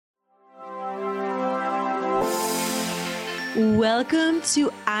Welcome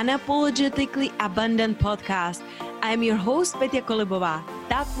to Unapologetically Abundant Podcast. I'm your host, Petya Kolibova,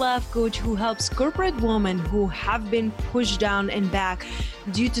 that love coach who helps corporate women who have been pushed down and back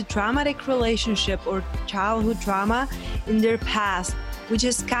due to traumatic relationship or childhood trauma in their past, which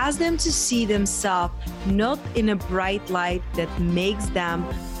has caused them to see themselves not in a bright light that makes them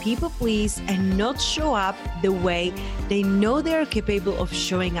people please and not show up the way they know they are capable of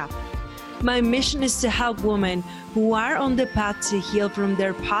showing up. My mission is to help women who are on the path to heal from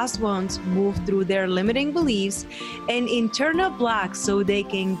their past wounds, move through their limiting beliefs, and internal blocks so they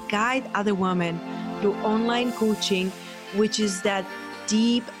can guide other women through online coaching, which is that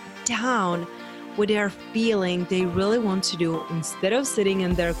deep down what they are feeling they really want to do instead of sitting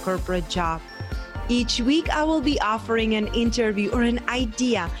in their corporate job. Each week, I will be offering an interview or an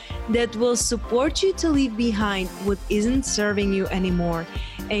idea that will support you to leave behind what isn't serving you anymore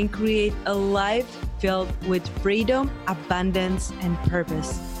and create a life filled with freedom, abundance, and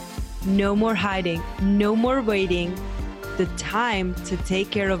purpose. No more hiding, no more waiting. The time to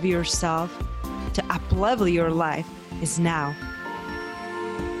take care of yourself, to up-level your life is now.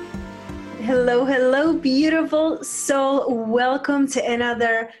 Hello, beautiful soul. Welcome to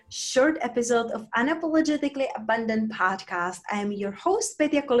another short episode of Unapologetically Abundant Podcast. I am your host,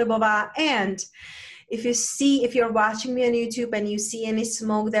 Petya Kolibova, and if you're watching me on YouTube and you see any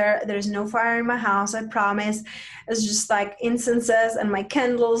smoke there's no fire in my house, I promise. It's just like incenses and my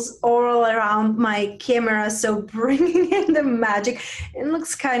candles all around my camera. So bringing in the magic, it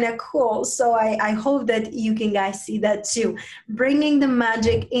looks kind of cool. So I hope that you can guys see that too. Bringing the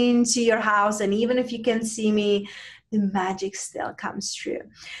magic into your house. And even if you can see me, the magic still comes true.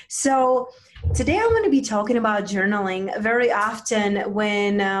 So today I'm going to be talking about journaling. Very often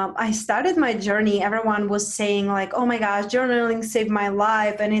when I started my journey, everyone was saying like, oh my gosh, journaling saved my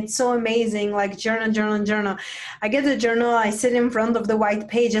life. And it's so amazing, like journal. I get the journal, I sit in front of the white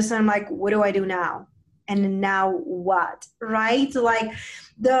pages and I'm like, what do I do now? And now what, right? Like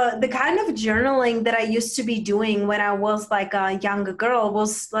the kind of journaling that I used to be doing when I was like a younger girl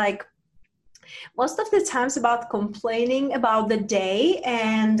was like, most of the times about complaining about the day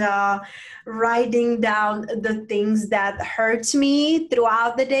and writing down the things that hurt me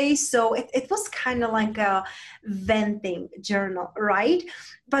throughout the day. So it was kind of like a venting journal, right?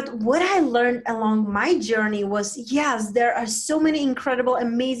 But what I learned along my journey was, yes, there are so many incredible,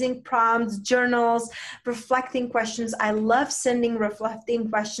 amazing prompts, journals, reflecting questions. I love sending reflecting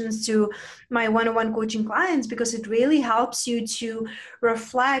questions to my one-on-one coaching clients because it really helps you to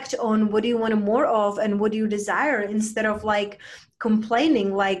reflect on what do you want more of and what do you desire instead of like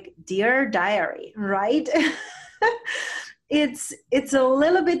complaining like Dear Diary, right? It's a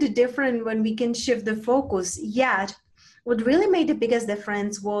little bit different when we can shift the focus. Yet what really made the biggest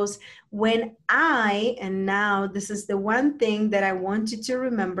difference was when and now this is the one thing that I want you to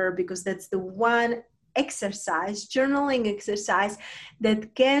remember because that's the one exercise, journaling exercise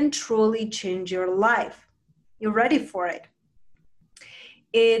that can truly change your life. You're ready for it?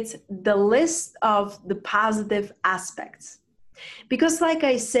 It's the list of the positive aspects. Because like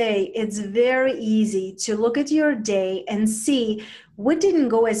I say, it's very easy to look at your day and see what didn't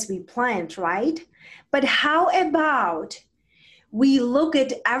go as we planned, right? But how about we look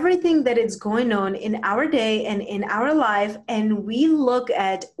at everything that is going on in our day and in our life, and we look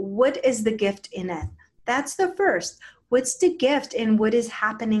at what is the gift in it. That's the first. What's the gift in what is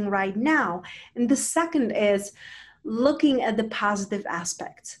happening right now? And the second is looking at the positive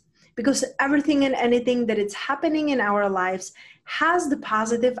aspects. Because everything and anything that is happening in our lives has the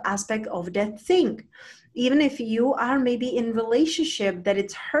positive aspect of that thing. Even if you are maybe in relationship that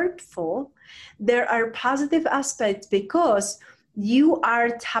it's hurtful, there are positive aspects because you are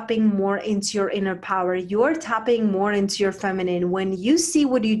tapping more into your inner power. You're tapping more into your feminine. When you see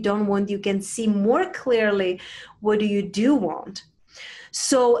what you don't want, you can see more clearly what do you do want.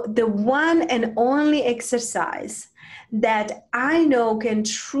 So the one and only exercise that I know can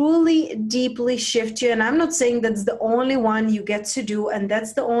truly deeply shift you, and I'm not saying that's the only one you get to do and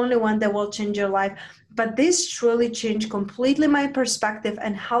that's the only one that will change your life, but this truly changed completely my perspective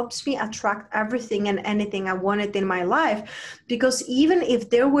and helps me attract everything and anything I wanted in my life. Because even if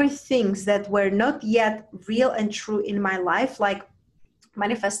there were things that were not yet real and true in my life, like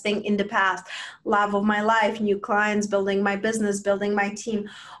manifesting in the past, love of my life, new clients, building my business, building my team,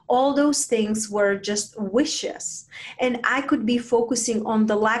 all those things were just wishes. And I could be focusing on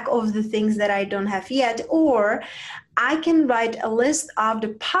the lack of the things that I don't have yet, or I can write a list of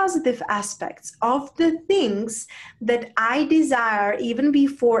the positive aspects of the things that I desire even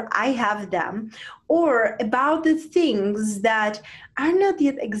before I have them, or about the things that are not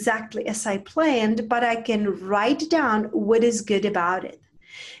yet exactly as I planned, but I can write down what is good about it.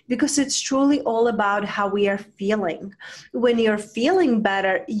 Because it's truly all about how we are feeling. When you're feeling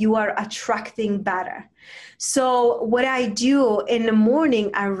better, you are attracting better. So what I do in the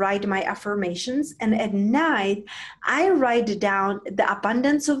morning, I write my affirmations, and at night, I write down the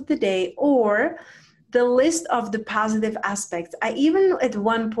abundance of the day or the list of the positive aspects. I even at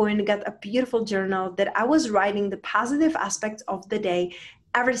one point got a beautiful journal that I was writing the positive aspects of the day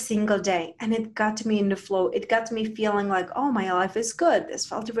every single day, and it got me in the flow. It got me feeling like, oh, my life is good. This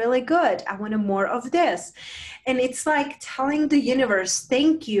felt really good. I wanted more of this. And it's like telling the universe,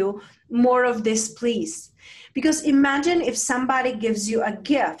 thank you, more of this, please. Because imagine if somebody gives you a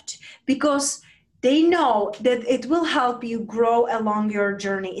gift because they know that it will help you grow along your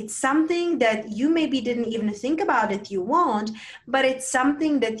journey. It's something that you maybe didn't even think about it you want, but it's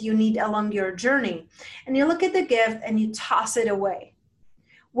something that you need along your journey. And you look at the gift and you toss it away.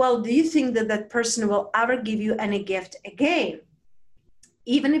 Well, do you think that that person will ever give you any gift again?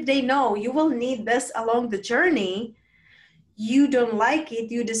 Even if they know you will need this along the journey, you don't like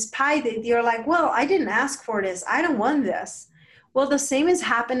it, you despise it, you're like, well, I didn't ask for this, I don't want this. Well, the same is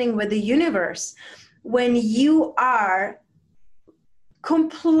happening with the universe. When you are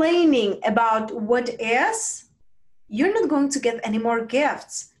complaining about what is, you're not going to get any more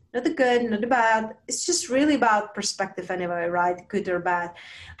gifts. Not the good, not the bad. It's just really about perspective anyway, right? Good or bad.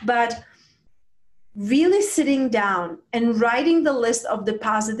 But really sitting down and writing the list of the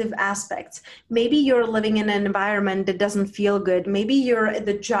positive aspects. Maybe you're living in an environment that doesn't feel good. Maybe you're at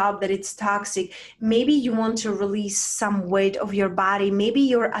the job that it's toxic. Maybe you want to release some weight of your body. Maybe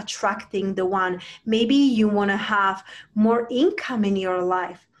you're attracting the one. Maybe you want to have more income in your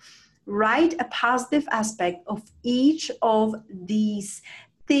life. Write a positive aspect of each of these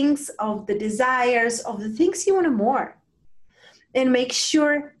things, of the desires, of the things you want more. And make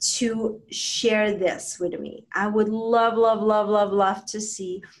sure to share this with me. I would love, love, love, love, love to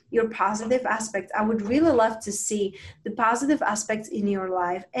see your positive aspects. I would really love to see the positive aspects in your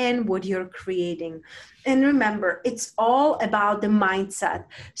life and what you're creating. And remember, it's all about the mindset.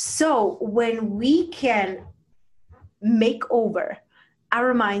 So when we can make over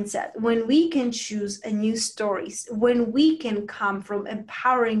our mindset, when we can choose a new stories, when we can come from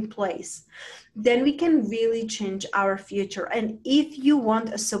empowering place, then we can really change our future. And if you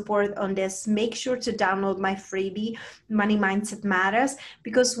want a support on this, make sure to download my freebie, Money Mindset Matters,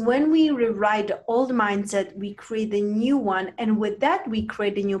 because when we rewrite the old mindset, we create a new one. And with that, we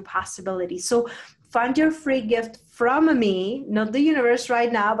create a new possibility. So find your free gift from me, not the universe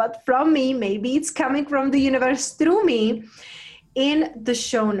right now, but from me. Maybe it's coming from the universe through me in the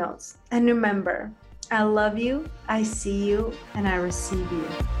show notes. And remember, I love you, I see you, and I receive you.